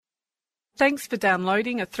Thanks for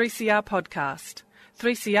downloading a 3CR podcast.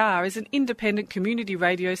 3CR is an independent community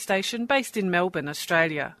radio station based in Melbourne,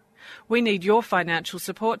 Australia. We need your financial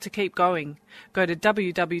support to keep going. Go to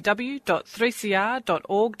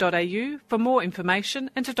www.3cr.org.au for more information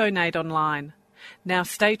and to donate online. Now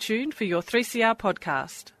stay tuned for your 3CR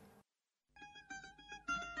podcast.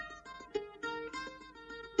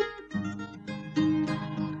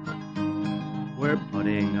 We're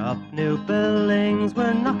putting up new buildings,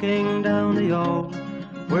 we're knocking down the old.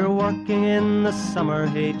 We're working in the summer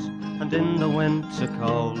heat and in the winter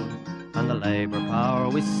cold. And the labour power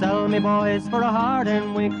we sell, me boys, for a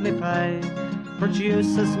hard-earned weekly pay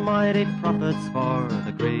produces mighty profits for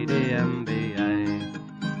the greedy MBA.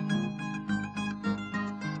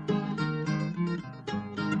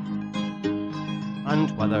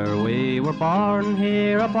 And whether we were born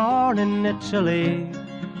here or born in Italy,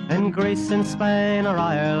 in Greece, in Spain or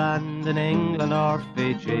Ireland, in England or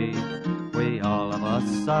Fiji, we all of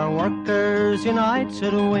us are workers,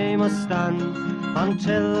 united we must stand,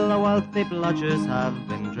 until the wealthy bludgers have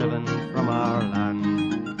been driven from our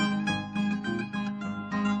land.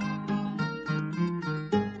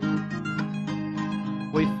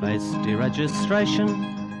 We faced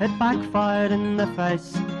deregistration, it backfired in the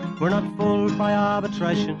face. We're not fooled by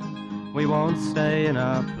arbitration, we won't stay in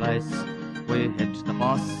our place. We hit the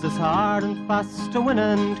bosses hard and fast to win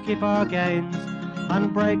and keep our gains,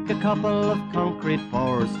 and break a couple of concrete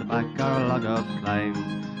pours to back our log of claims.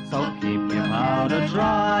 So keep your powder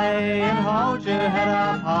dry and hold your head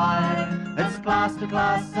up high. It's class to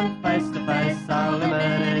class and face to face, our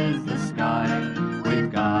limit is the sky.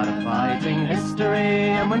 We've got a fighting history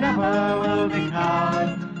and we never will be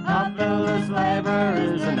cowed. Our builders' labour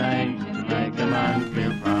is a name to make a man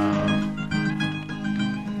feel proud.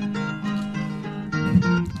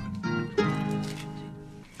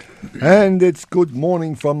 And it's good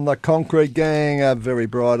morning from the Concrete Gang, a very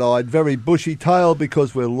bright-eyed, very bushy tail,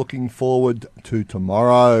 because we're looking forward to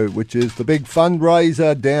tomorrow, which is the big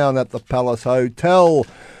fundraiser down at the Palace Hotel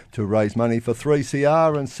to raise money for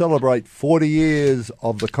 3CR and celebrate 40 years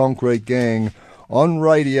of the Concrete Gang on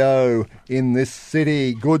radio in this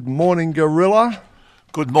city. Good morning, Gorilla.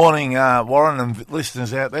 Good morning, Warren and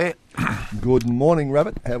listeners out there. Good morning,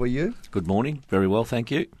 Rabbit. How are you? Good morning. Very well, thank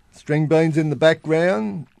you. String Beans in the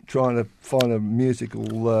background, trying to find a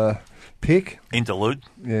musical pick. Interlude.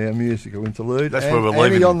 Yeah, a musical interlude. That's where we're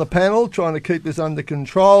leaving. Andy on the panel, trying to keep this under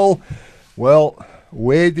control. Well,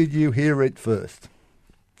 where did you hear it first?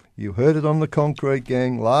 You heard it on the Concrete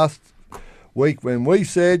Gang last week when we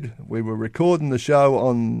said we were recording the show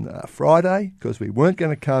on Friday because we weren't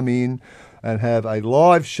going to come in and have a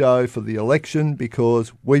live show for the election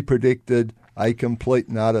because we predicted a complete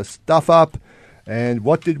and utter stuff-up. And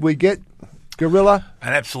what did we get, Gorilla?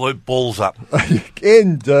 An absolute balls up.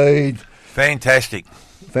 Indeed. Fantastic.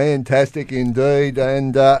 Fantastic indeed.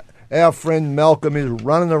 And our friend Malcolm is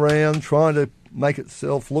running around trying to make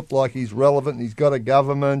itself look like he's relevant. He's got a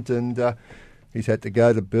government, and he's had to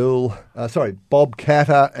go to Bob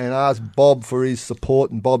Catter and ask Bob for his support,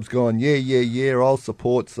 and Bob's gone, yeah, I'll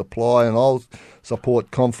support supply and I'll support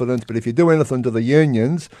confidence, but if you do anything to the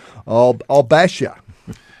unions, I'll bash you.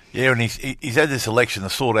 Yeah, and he's had this election to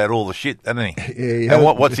sort out all the shit, hasn't he? Yeah, and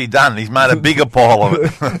what's he done? He's made a bigger pile of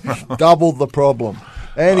it. Doubled the problem.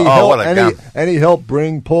 And he helped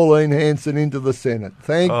bring Pauline Hanson into the Senate.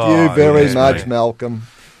 Thank you very much, Malcolm.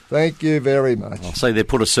 Thank you very much. I'll see they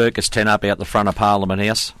put a circus tent up out the front of Parliament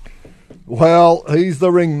House. Well, he's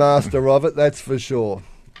the ringmaster of it, that's for sure.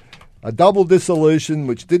 A double dissolution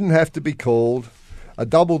which didn't have to be called. A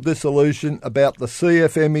double dissolution about the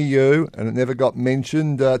CFMEU, and it never got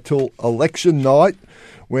mentioned till election night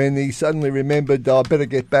when he suddenly remembered, I better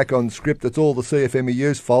get back on script, it's all the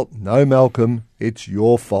CFMEU's fault. No, Malcolm, it's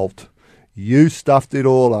your fault. You stuffed it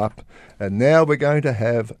all up. And now we're going to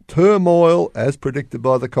have turmoil, as predicted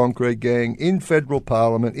by the Concrete Gang, in federal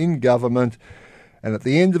parliament, in government. And at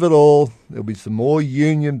the end of it all, there'll be some more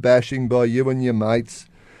union bashing by you and your mates.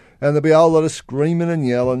 And there'll be a whole lot of screaming and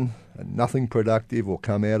yelling, and nothing productive will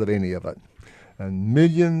come out of any of it. And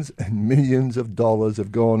millions of dollars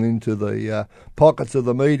have gone into the pockets of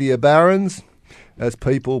the media barons as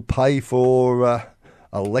people pay for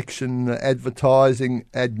election advertising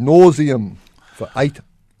ad nauseum for 8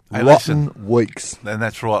 weeks. And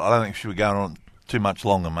that's right. I don't think we should be going on too much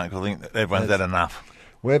longer, mate, because I think everyone's had enough.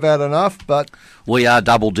 We've had enough, but we are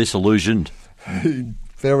double disillusioned.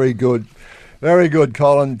 Very good. Very good,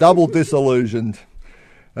 Colin. Double disillusioned.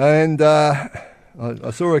 And I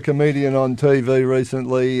saw a comedian on TV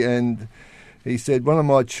recently, and he said, one of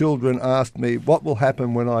my children asked me, what will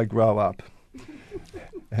happen when I grow up?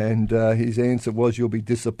 And his answer was, you'll be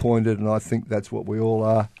disappointed, and I think that's what we all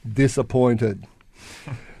are, disappointed.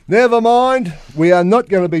 Never mind, we are not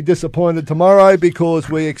going to be disappointed tomorrow because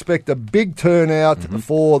we expect a big turnout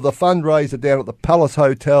for the fundraiser down at the Palace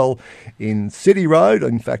Hotel in City Road,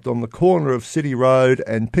 in fact on the corner of City Road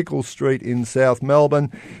and Pickle Street in South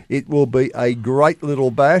Melbourne. It will be a great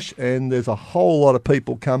little bash, and there's a whole lot of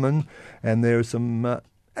people coming, and there are some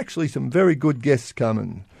very good guests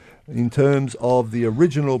coming in terms of the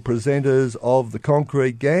original presenters of the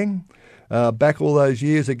Concrete Gang. Back all those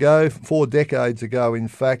years ago, 4 decades ago in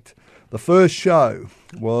fact, the first show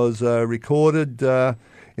was recorded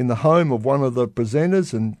in the home of one of the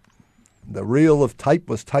presenters, and the reel of tape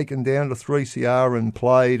was taken down to 3CR and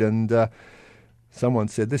played, and someone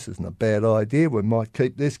said, this isn't a bad idea, we might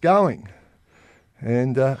keep this going.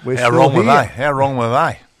 And we're How still wrong were here. they? How wrong were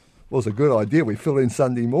they? Well, it's a good idea. We fill in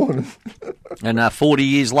Sunday morning. And 40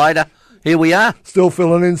 years later, here we are. Still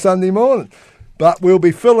filling in Sunday morning. But we'll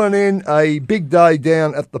be filling in a big day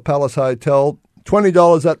down at the Palace Hotel.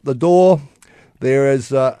 $20 at the door. There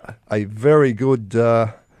is a very good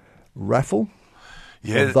raffle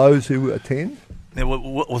for those who attend. Now,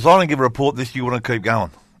 was I going to give a report this? You want to keep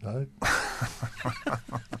going? No.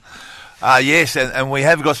 Yes, and we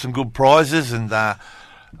have got some good prizes, and it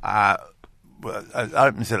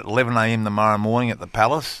opens at 11 a.m. tomorrow morning at the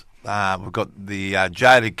Palace. We've got the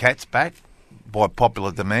Jaded Cats back by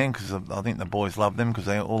popular demand, because I think the boys love them, because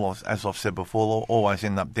they all, as I've said before, always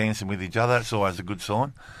end up dancing with each other. It's always a good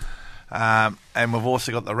sign. And we've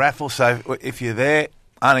also got the raffle, so if you're there,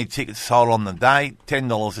 only tickets sold on the day,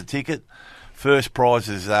 $10 a ticket. First prize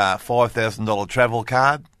is a $5,000 travel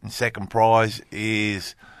card, and second prize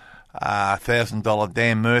is a $1,000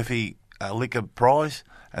 Dan Murphy liquor prize,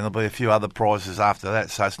 and there'll be a few other prizes after that.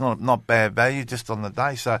 So it's not bad value just on the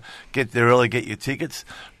day. So get there early, get your tickets.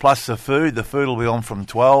 Plus the food. The food will be on from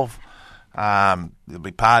 12. There'll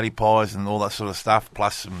be party pies and all that sort of stuff,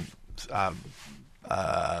 plus some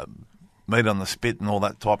meat on the spit and all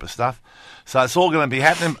that type of stuff. So it's all going to be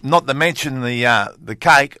happening. Not to mention the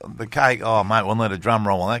cake. The cake, oh, mate, we'll need a drum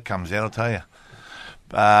roll when that comes out, I'll tell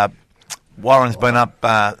you. Warren's been up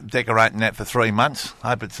decorating that for 3 months.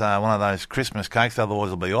 Hope it's one of those Christmas cakes, otherwise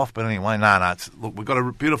it'll be off. But anyway, no. Look, we've got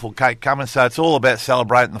a beautiful cake coming, so it's all about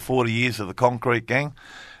celebrating the 40 years of the Concrete Gang.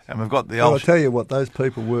 And we've got the I'll tell you what, those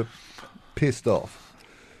people were pissed off.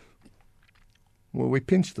 Well, we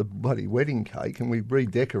pinched the bloody wedding cake and we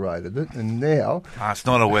redecorated it, and now... it's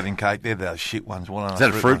not a wedding cake. They're those shit ones. Is that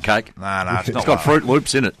a fruit cake? No, it's not. It's got Fruit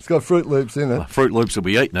Loops in it. It's got Fruit Loops in it. Well, Fruit Loops will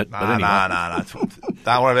be eating it, but anyway. No.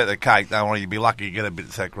 Don't worry about the cake. Don't worry. You'll be lucky you get a bit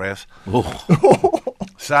of that grouse. Oh.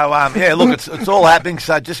 So, look, it's all happening,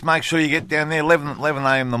 so just make sure you get down there 11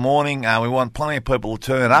 a.m. in the morning. We want plenty of people to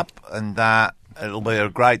turn up, and it'll be a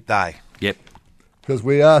great day. Yep. Because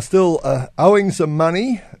we are still owing some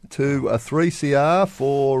money to a 3CR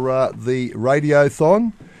for the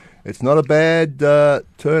Radiothon. It's not a bad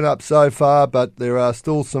turn up so far, but there are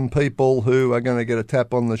still some people who are going to get a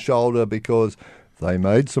tap on the shoulder because they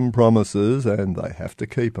made some promises and they have to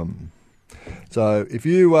keep them. So if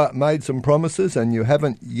you made some promises and you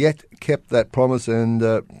haven't yet kept that promise and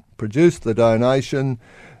produced the donation,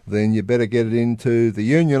 then you better get it into the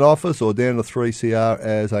union office or down to 3CR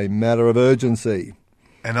as a matter of urgency.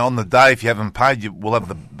 And on the day, if you haven't paid, we'll have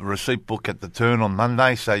the receipt book at the turn on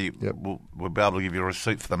Monday, so we'll be able to give you a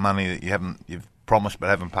receipt for the money that you've promised but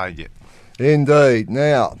haven't paid yet. Indeed.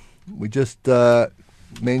 Now, we just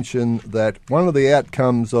mentioned that one of the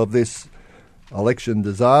outcomes of this election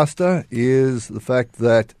disaster is the fact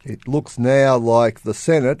that it looks now like the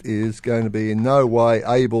Senate is going to be in no way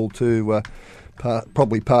able to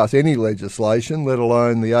probably pass any legislation, let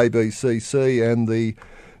alone the ABCC and the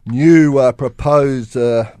new proposed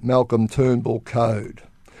Malcolm Turnbull Code.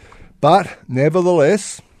 But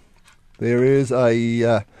nevertheless, there is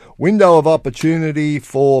a window of opportunity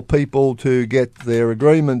for people to get their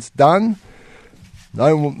agreements done.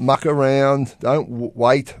 Don't muck around, don't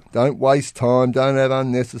wait, don't waste time, don't have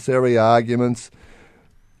unnecessary arguments.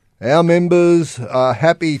 Our members are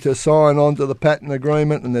happy to sign on to the Patten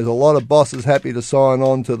Agreement, and there's a lot of bosses happy to sign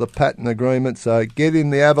on to the Patten Agreement, so get in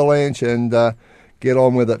the avalanche and get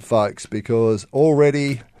on with it, folks, because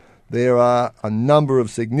already there are a number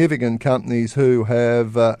of significant companies who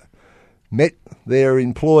have met their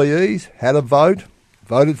employees, had a vote,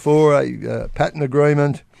 voted for a Patten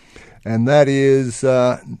Agreement, and that is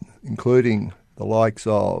including the likes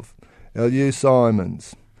of LU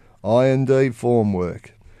Simons, I&D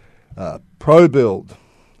Formwork, ProBuild,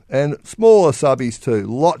 and smaller subbies too,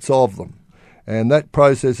 lots of them. And that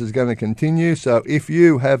process is going to continue, so if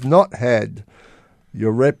you have not had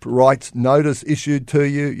your rep rights notice issued to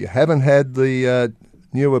you, you haven't had the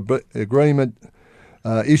new agreement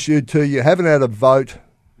issued to you, haven't had a vote,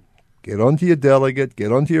 get onto your delegate,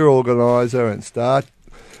 get onto your organiser and start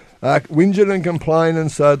whinging and complaining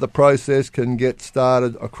so the process can get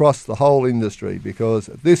started across the whole industry, because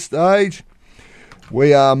at this stage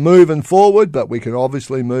we are moving forward, but we can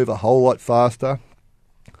obviously move a whole lot faster.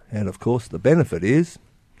 And of course the benefit is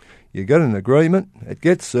you get an agreement, it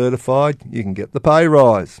gets certified, you can get the pay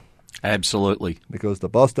rise. Absolutely. Because the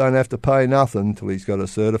boss don't have to pay nothing until he's got a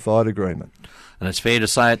certified agreement. And it's fair to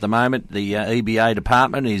say at the moment the EBA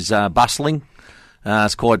department is bustling.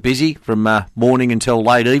 It's quite busy from morning until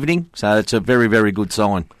late evening, so it's a very, very good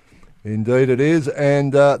sign. Indeed it is,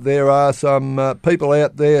 and there are some people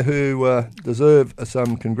out there who deserve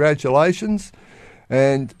some congratulations,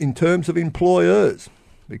 and in terms of employers,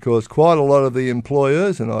 because quite a lot of the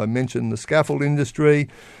employers, and I mentioned the scaffold industry,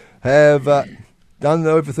 have done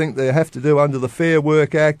everything they have to do under the Fair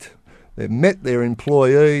Work Act. They've met their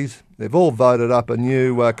employees, they've all voted up a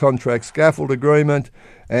new contract scaffold agreement,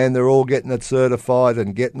 and they're all getting it certified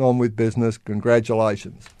and getting on with business.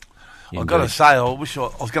 Congratulations. I've got to say, I wish I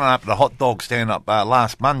was going to open a hot dog stand up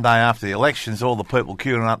last Monday after the elections, all the people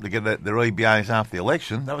queuing up to get their EBAs after the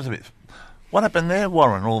election. That was a bit... What happened there,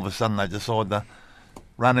 Warren? All of a sudden they decide to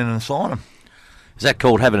run in and sign them. Is that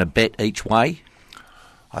called having a bet each way?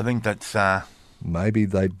 I think that's... Maybe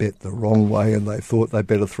they bet the wrong way and they thought they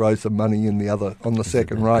better throw some money in on the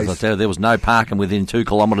second race. As I tell you, there was no parking within 2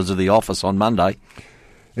 kilometres of the office on Monday.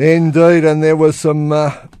 Indeed, and there were some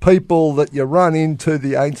people that you run into that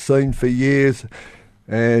you ain't seen for years,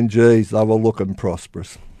 and geez, they were looking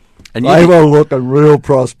prosperous. And they were looking real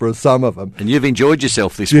prosperous, some of them. And you've enjoyed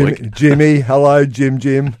yourself this week. Jimmy, hello, Jim.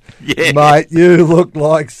 Yeah. Mate, you look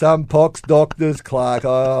like some pox doctor's clerk.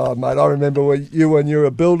 Oh, mate, I remember you when you were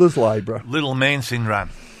a builder's labourer. Little man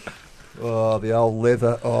syndrome. Oh, the old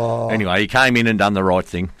leather. Oh. Anyway, he came in and done the right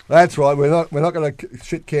thing. That's right. We're not going to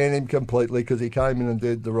shit can him completely because he came in and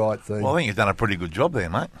did the right thing. Well, I think he's done a pretty good job there,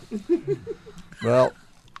 mate. Well,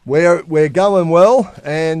 we're going well,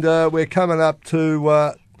 and we're coming up to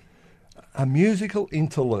a musical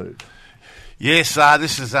interlude. Yes,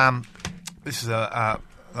 this is an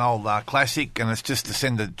old classic, and it's just to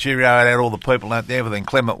send a cheerio out to all the people out there with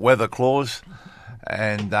inclement weather clause.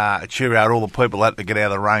 And a cheer out all the people that to get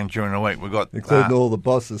out of the rain during the week. We've got including all the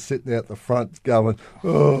bosses sitting out the front going,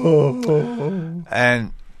 oh.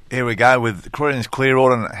 And here we go with Creedence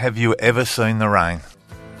Clearwater and Have You Ever Seen the Rain?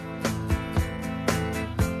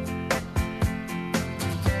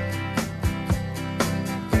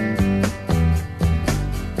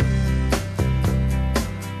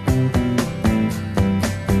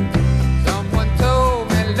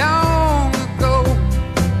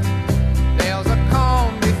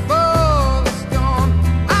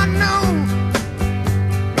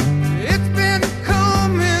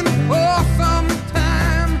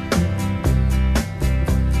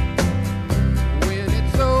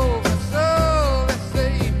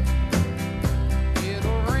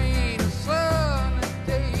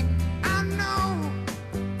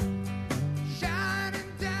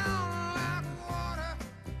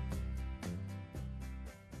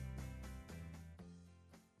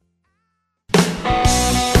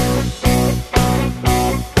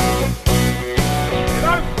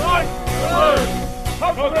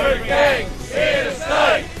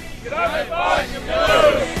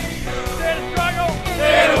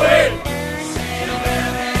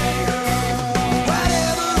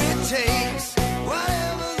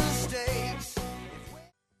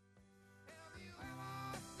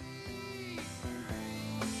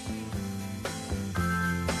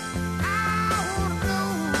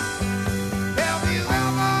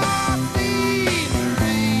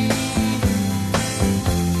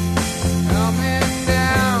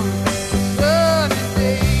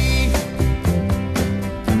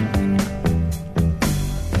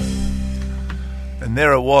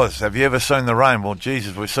 There it was. Have you ever seen the rain? Well,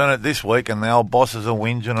 Jesus, we've seen it this week, and the old bosses are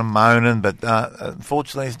whinging and moaning, but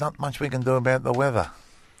unfortunately there's not much we can do about the weather.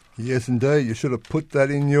 Yes, indeed. You should have put that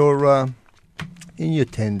in your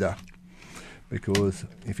tender, because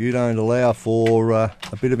if you don't allow for a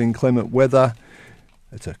bit of inclement weather,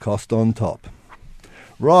 it's a cost on top.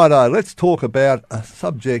 Righto, let's talk about a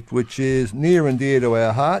subject which is near and dear to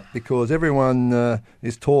our heart, because everyone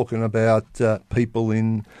is talking about people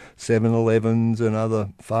in 7-Elevens and other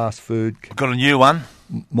fast food. Got a new one.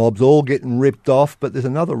 Mobs all getting ripped off, but there's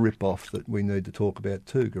another rip-off that we need to talk about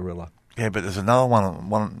too, Gorilla. Yeah, but there's another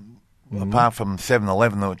one apart from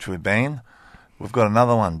 7-Eleven, which we've banned. We've got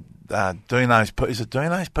another one, Dino's. Is it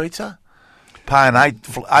Dino's Pizza? paying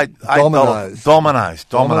 $8. Domino's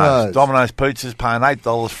pizzas paying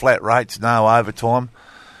 $8 flat rates, no overtime.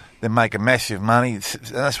 They're making massive money. And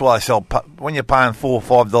that's why they sell. When you're paying $4 or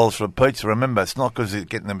 $5 for a pizza, remember, it's not because they're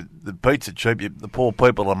getting the pizza cheap. The poor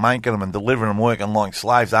people are making them and delivering them, working like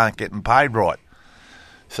slaves, aren't getting paid right.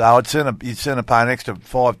 So you'd sooner pay an extra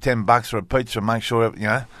 $5-10 for a pizza and make sure,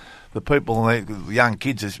 the people, the young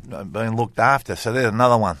kids is being looked after. So there's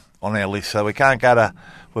another one on our list. So we can't go to.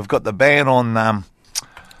 We've got the ban on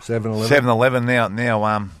 7-Eleven now.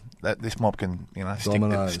 That this mob can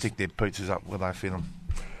stick their pizzas up where they fit them.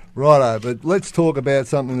 Righto, but let's talk about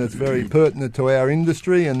something that's very pertinent to our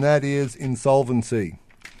industry, and that is insolvency.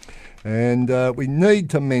 And we need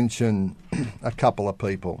to mention a couple of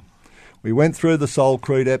people. We went through the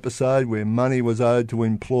Solcrete episode where money was owed to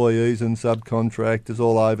employees and subcontractors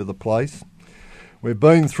all over the place. We've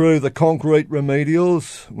been through the concrete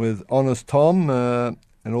remedials with Honest Tom and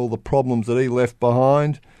all the problems that he left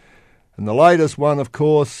behind. And the latest one, of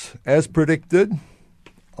course, as predicted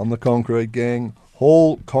on the Concrete Gang,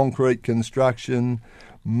 Hall Concrete Construction,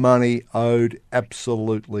 money owed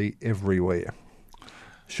absolutely everywhere.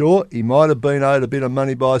 Sure, he might have been owed a bit of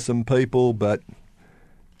money by some people, but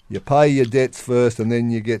you pay your debts first and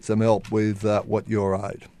then you get some help with what you're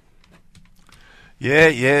owed.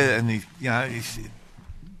 Yeah, and he's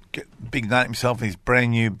big name himself in his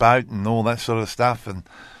brand new boat and all that sort of stuff. And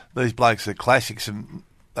these blokes are classics, and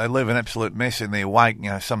they leave an absolute mess in their wake.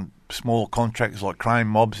 Some small contractors like crane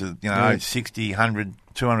mobs that $60,000, $100,000,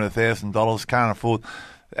 $200,000 can't afford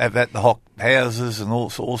have at the hot houses and all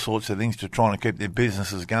sorts of things to try and keep their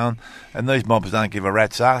businesses going. And these mobs don't give a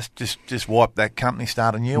rat's ass. Just wipe that company,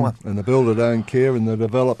 start a new one. And the builder don't care, and the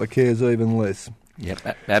developer cares even less.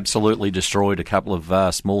 Yep, absolutely destroyed a couple of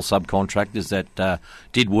small subcontractors that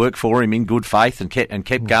did work for him in good faith and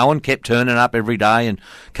kept going, kept turning up every day and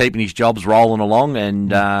keeping his jobs rolling along.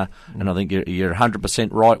 And I think you're 100%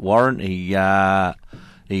 right, Warren. He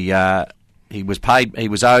was paid. He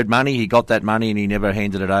was owed money. He got that money, and he never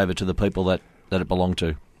handed it over to the people that it belonged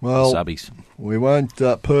to. Well, subbies. We won't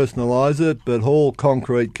personalise it, but Hall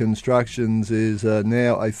Concrete Constructions is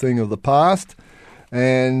now a thing of the past.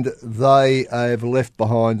 And they have left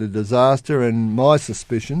behind a disaster, and my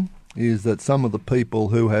suspicion is that some of the people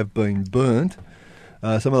who have been burnt,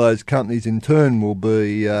 some of those companies in turn will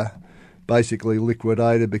be basically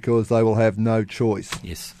liquidated because they will have no choice.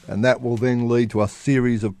 Yes. And that will then lead to a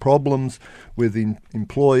series of problems with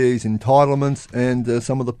employees' entitlements and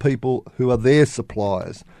some of the people who are their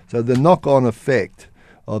suppliers. So the knock-on effect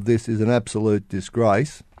of this is an absolute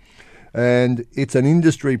disgrace. And it's an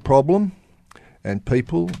industry problem. And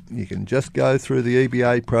people, you can just go through the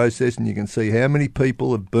EBA process and you can see how many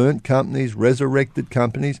people have burnt companies, resurrected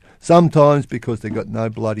companies, sometimes because they've got no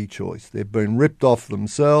bloody choice. They've been ripped off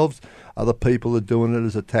themselves. Other people are doing it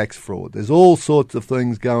as a tax fraud. There's all sorts of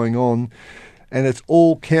things going on, and it's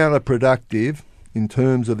all counterproductive in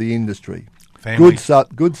terms of the industry. Good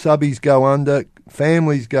subbies go under,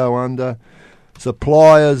 families go under.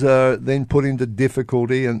 Suppliers are then put into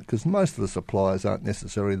difficulty, and because most of the suppliers aren't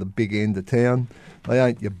necessarily the big end of town. They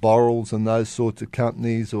ain't your Borrells and those sorts of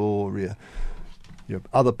companies, or your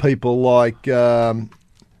other people like some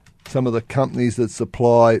of the companies that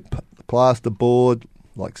supply plasterboard,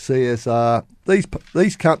 like CSR.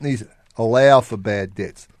 These companies allow for bad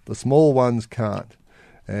debts. The small ones can't,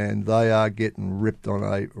 and they are getting ripped on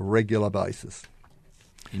a regular basis.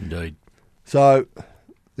 Indeed. So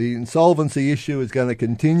the insolvency issue is going to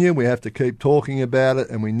continue. We have to keep talking about it,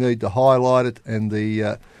 and we need to highlight it. And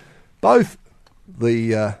both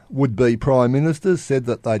the would-be Prime Ministers said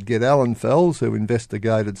that they'd get Alan Fells, who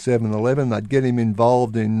investigated 7-Eleven, they'd get him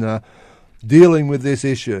involved in dealing with this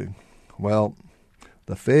issue. Well,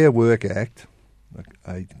 the Fair Work Act,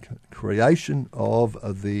 a creation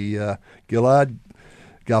of the Gillard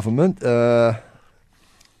government,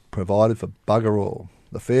 provided for bugger all.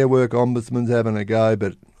 The Fair Work Ombudsman's having a go,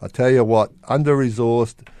 but I tell you what,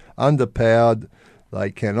 under-resourced, underpowered,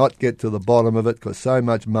 they cannot get to the bottom of it because so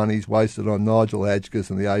much money's wasted on Nigel Hadgkiss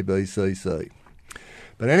and the ABCC.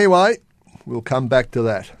 But anyway, we'll come back to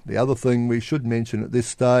that. The other thing we should mention at this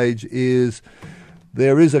stage is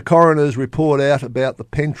there is a coroner's report out about the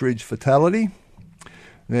Pentridge fatality.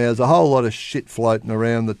 Now, there's a whole lot of shit floating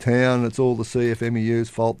around the town. It's all the CFMEU's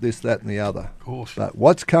fault, this, that and the other. Of course. But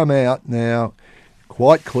what's come out now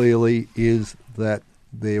quite clearly is that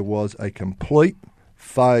there was a complete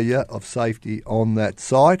failure of safety on that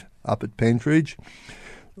site up at Pentridge.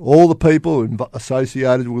 All the people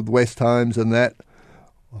associated with West Homes and that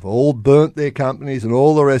have all burnt their companies and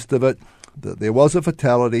all the rest of it. That there was a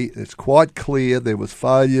fatality. It's quite clear there was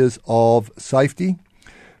failures of safety.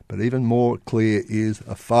 But even more clear is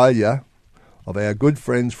a failure of our good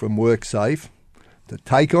friends from WorkSafe to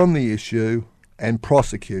take on the issue and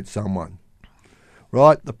prosecute someone.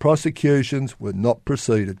 Right, the prosecutions were not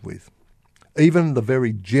proceeded with. Even the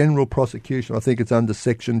very general prosecution, I think it's under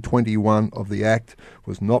Section 21 of the Act,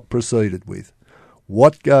 was not proceeded with.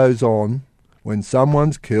 What goes on when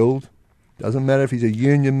someone's killed, doesn't matter if he's a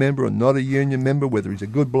union member or not a union member, whether he's a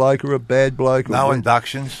good bloke or a bad bloke. No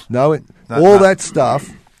inductions. All that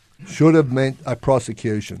stuff should have meant a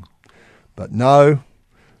prosecution. But no,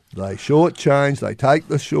 they shortchange, they take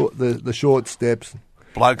the short steps.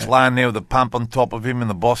 Bloke's laying there with a pump on top of him and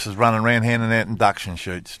the boss is running around handing out induction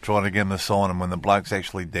sheets, trying to get him to sign them when the bloke's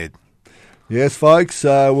actually dead. Yes, folks,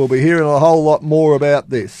 we'll be hearing a whole lot more about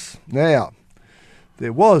this. Now,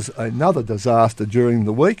 there was another disaster during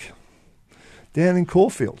the week down in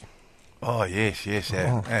Caulfield. Oh, yes.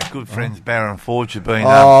 Our good friends Barron Forge have been...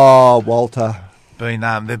 Walter. They've been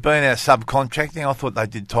out subcontracting. I thought they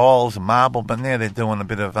did tiles and marble, but now they're doing a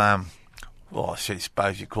bit of... I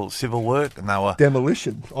suppose you call it civil work, and they were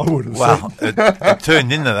demolition. I would have said. It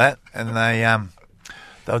turned into that, and they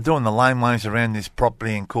were doing the laneways around this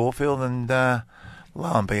property in Caulfield, and lo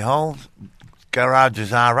and behold,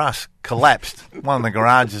 Garages R Us collapsed. One of the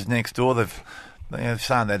garages next door, they're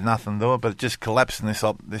saying they had nothing to do with it, but it just collapsed in this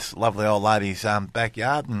lovely old lady's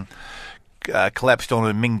backyard, and collapsed on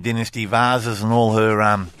her Ming Dynasty vases and all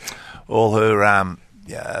her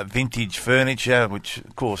vintage furniture, which,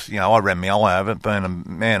 of course, I ran my eye over it, being a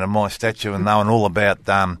man of my stature and knowing all about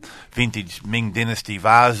vintage Ming Dynasty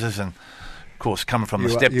vases, and, of course, coming from the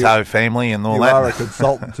Steptoe family and all that. You are a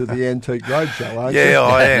consultant to the Antique Roadshow, aren't you? Yeah,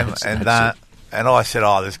 I am. And I said,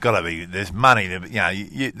 there's money,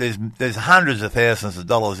 there's hundreds of thousands of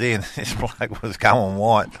dollars in. This bloke was going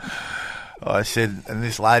white. I said, and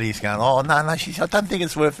this lady's going, no, she said, I don't think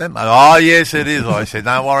it's worth that much. Oh, yes, it is. I said,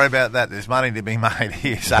 don't worry about that. There's money to be made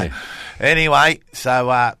here. So, anyway,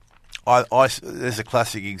 there's a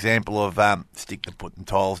classic example of stick to putting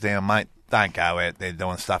tiles down, mate. Don't go out there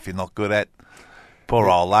doing stuff you're not good at. Poor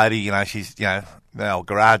old lady, she's, the old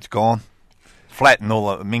garage gone. Flattened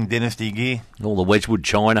all the Ming Dynasty gear. All the Wedgwood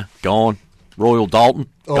china, gone. Royal Dalton,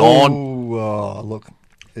 gone. Oh, look,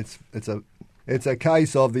 it's a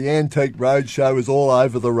case of the Antique Roadshow is all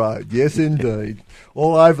over the road. Yes, indeed.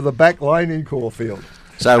 All over the back lane in Caulfield.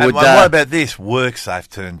 So what about this? WorkSafe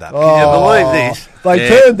turned up. Can you believe this? They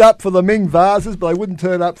turned up for the Ming vases, but they wouldn't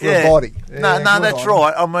turn up for a body. No, that's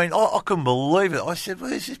right. I mean, I couldn't believe it. I said,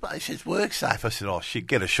 where's this place? He says, WorkSafe. I said, oh, shit,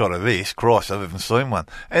 get a shot of this. Christ, I've even seen one.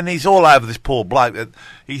 And he's all over this poor bloke. That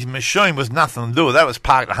his machine was nothing to do with. That was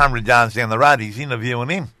parked 100 yards down the road. He's interviewing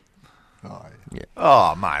him. Oh, yeah.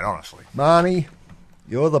 Oh, mate, honestly. Marnie,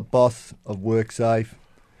 you're the boss of WorkSafe.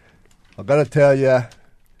 I've got to tell you,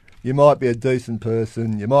 you might be a decent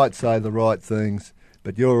person, you might say the right things,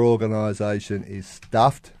 but your organisation is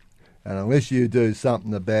stuffed, and unless you do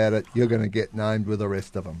something about it, you're going to get named with the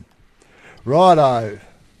rest of them. Righto,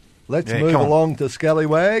 let's move along to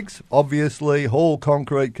Scallywags. Obviously, Hall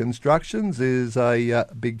Concrete Constructions is a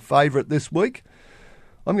big favourite this week.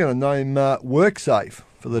 I'm going to name WorkSafe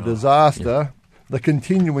for the disaster, the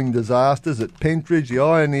continuing disasters at Pentridge, the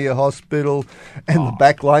Ioneer Hospital, and the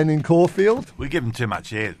back lane in Caulfield. We give them too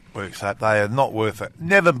much air, WorkSafe. They are not worth it.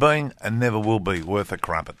 Never been and never will be worth a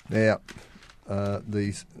crumpet. Now,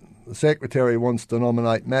 the Secretary wants to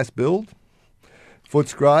nominate Mass Build,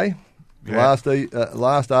 Footscray, last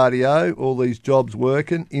RDO, all these jobs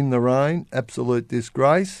working in the rain, absolute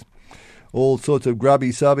disgrace. All sorts of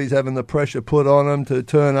grubby subbies having the pressure put on them to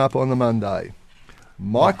turn up on the Monday.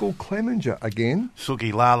 Michael Clemenger again.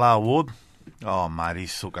 Suki Lala Wood. Oh, mate,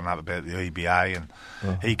 he's sooking up about the EBA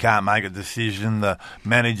and he can't make a decision. The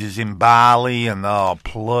manager's in Bali and,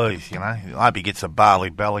 please, I hope he gets a Bali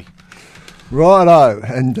belly. Righto.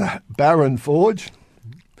 And Barron Forge.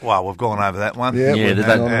 Well, we've gone over that one. Yeah,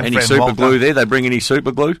 any super glue there? They bring any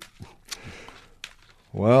super glue?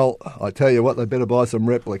 Well, I tell you what, they better buy some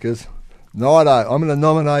replicas. Righto, I'm going to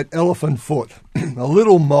nominate Elephant Foot, a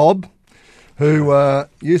little mob who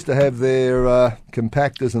used to have their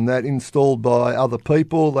compactors and that installed by other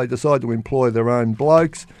people. They decided to employ their own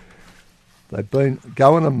blokes. They've been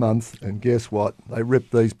going a month, and guess what? They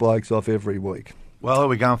rip these blokes off every week. Well, who are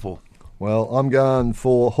we going for? Well, I'm going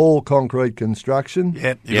for Hall Concrete Construction.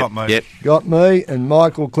 Yep, got me. Yep. Got me, and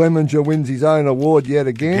Michael Clemenger wins his own award yet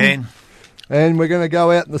again. And we're going to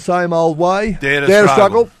go out in the same old way. Dare to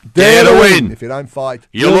struggle. Dare to win. If you don't fight,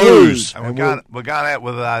 you lose. And we're going out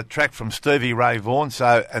with a track from Stevie Ray Vaughan.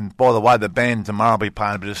 So, and by the way, the band tomorrow will be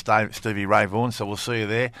playing a bit of Stevie Ray Vaughan, so we'll see you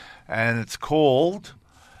there. And it's called,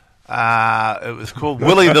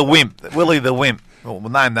 Willie the Wimp. Willie the Wimp. Well,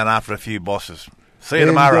 we'll name that after a few bosses. See you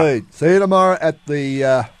tomorrow. Indeed. See you tomorrow at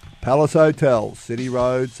the Palace Hotel, City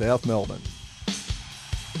Road, South Melbourne.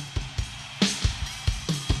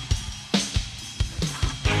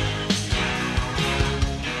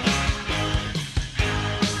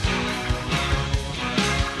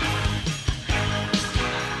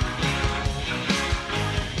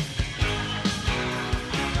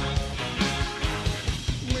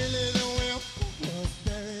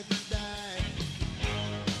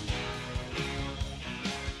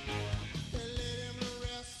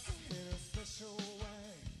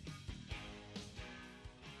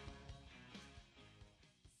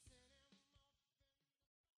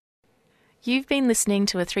 You've been listening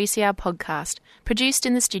to a 3CR podcast produced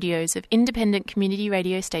in the studios of independent community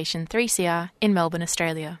radio station 3CR in Melbourne,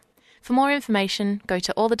 Australia. For more information, go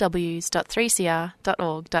to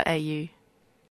allthews.3cr.org.au.